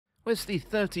Well, it's the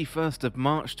 31st of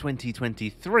March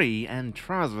 2023, and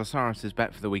Trials of Osiris is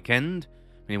back for the weekend.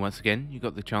 Meaning once again, you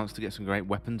got the chance to get some great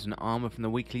weapons and armour from the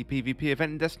weekly PvP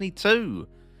event in Destiny 2.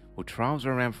 Well, Trials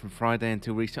are around from Friday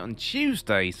until reset on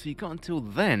Tuesday, so you got until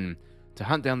then to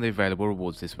hunt down the available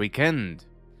rewards this weekend.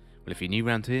 Well, if you're new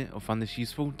around here or find this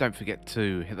useful, don't forget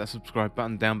to hit that subscribe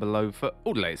button down below for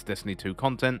all the latest Destiny 2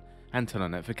 content, and turn on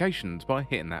notifications by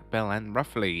hitting that bell, and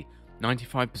roughly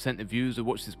 95% of viewers who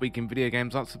watch this week in video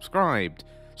games aren't subscribed,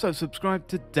 so subscribe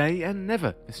today and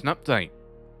never miss an update.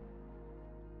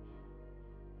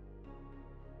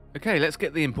 Okay, let's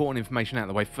get the important information out of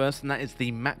the way first, and that is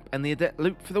the map and the Adept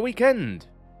loot for the weekend.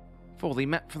 For the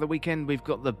map for the weekend, we've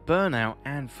got the Burnout,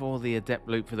 and for the Adept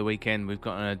loot for the weekend, we've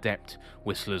got an Adept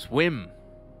Whistler's Whim.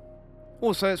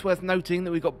 Also, it's worth noting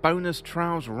that we've got bonus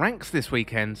Trials ranks this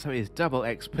weekend, so it is double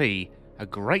XP, a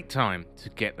great time to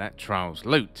get that Trials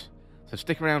loot. So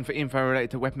stick around for info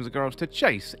related to weapons and girls to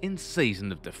chase in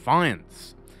Season of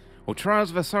Defiance. Well,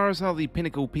 Trials of Osiris are the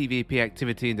pinnacle PvP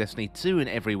activity in Destiny 2, and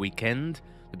every weekend,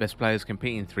 the best players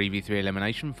compete in 3v3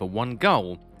 elimination for one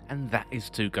goal, and that is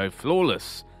to go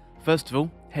flawless. First of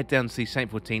all, head down to see Saint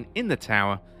 14 in the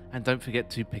tower, and don't forget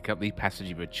to pick up the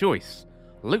passage of your choice.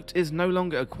 Loot is no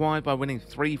longer acquired by winning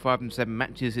 3, 5 and 7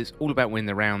 matches, it's all about winning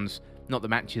the rounds, not the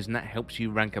matches, and that helps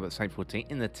you rank up at Saint 14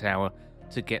 in the tower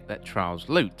to get that Trials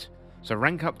loot. So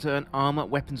rank up to earn armor,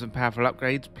 weapons and powerful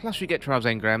upgrades, plus you get Trials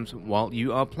engrams while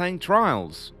you are playing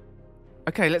Trials.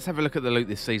 Okay, let's have a look at the loot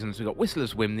this season. So we've got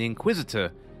Whistler's Whim, the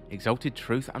Inquisitor, Exalted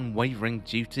Truth, Unwavering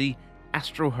Duty,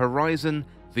 Astral Horizon,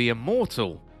 the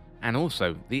Immortal, and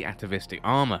also the Atavistic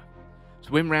Armor. So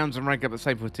win rounds and rank up at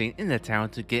Saint 14 in the tower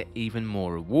to get even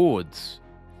more rewards.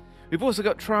 We've also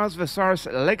got Trials of Osiris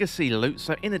Legacy loot,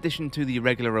 so in addition to the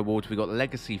regular rewards, we've got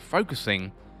Legacy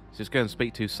Focusing. So just go and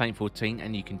speak to Saint 14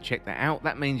 and you can check that out.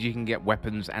 That means you can get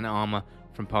weapons and armor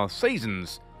from past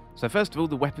seasons. So first of all,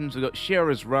 the weapons, we've got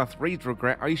Shira's Wrath, Reed's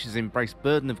Regret, Aisha's Embrace,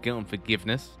 Burden of Guilt and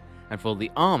Forgiveness. And for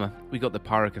the armor, we got the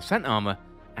Pyric Ascent armor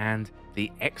and the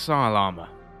Exile armor.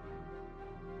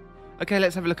 Okay,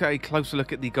 let's have a look at a closer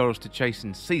look at the goals to chase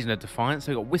in Season of Defiance.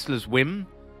 So we've got Whistler's Whim,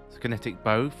 it's a Kinetic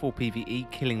Bow, 4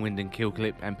 PvE, Killing Wind and Kill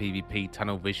Clip, and PvP,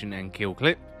 Tunnel Vision and Kill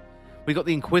Clip. We got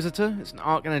the Inquisitor, it's an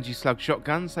Arc Energy Slug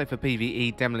Shotgun, so for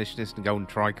PvE, Demolitionist and Golden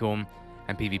Tricorn,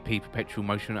 and PvP, Perpetual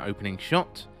Motion Opening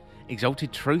Shot.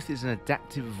 Exalted Truth is an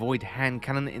Adaptive Void Hand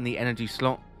Cannon in the Energy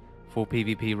slot, for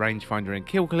PvP, Rangefinder and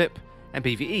Kill Clip, and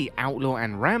PvE, Outlaw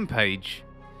and Rampage.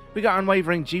 We got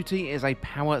Unwavering Duty is a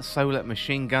Power Solar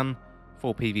Machine Gun,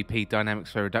 for PvP, Dynamic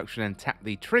Slow Reduction and Tap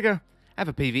the Trigger, and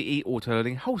for PvE,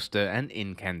 Auto-Loading Holster and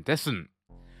Incandescent.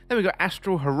 Then we got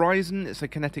Astral Horizon, it's a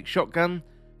Kinetic Shotgun,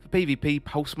 for PvP,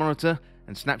 Pulse Monitor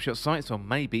and Snapshot Sights, or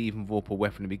maybe even Vorpal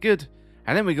Weapon to be good.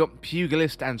 And then we got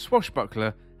Pugilist and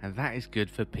Swashbuckler, and that is good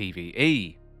for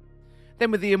PvE. Then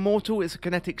with the Immortal, it's a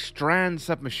Kinetic Strand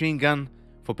Submachine Gun,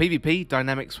 for PvP,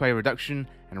 Dynamic Sway Reduction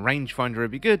and Rangefinder would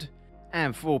be good.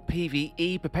 And for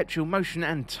PvE, Perpetual Motion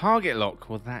and Target Lock,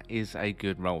 well, that is a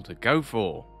good role to go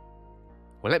for.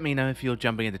 Well, let me know if you're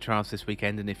jumping into Trials this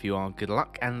weekend, and if you are, good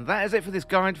luck. And that is it for this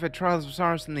guide for Trials of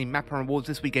Osiris and the map and rewards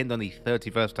this weekend on the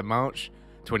 31st of March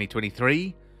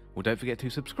 2023. Well, don't forget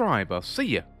to subscribe. I'll see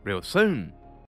you real soon.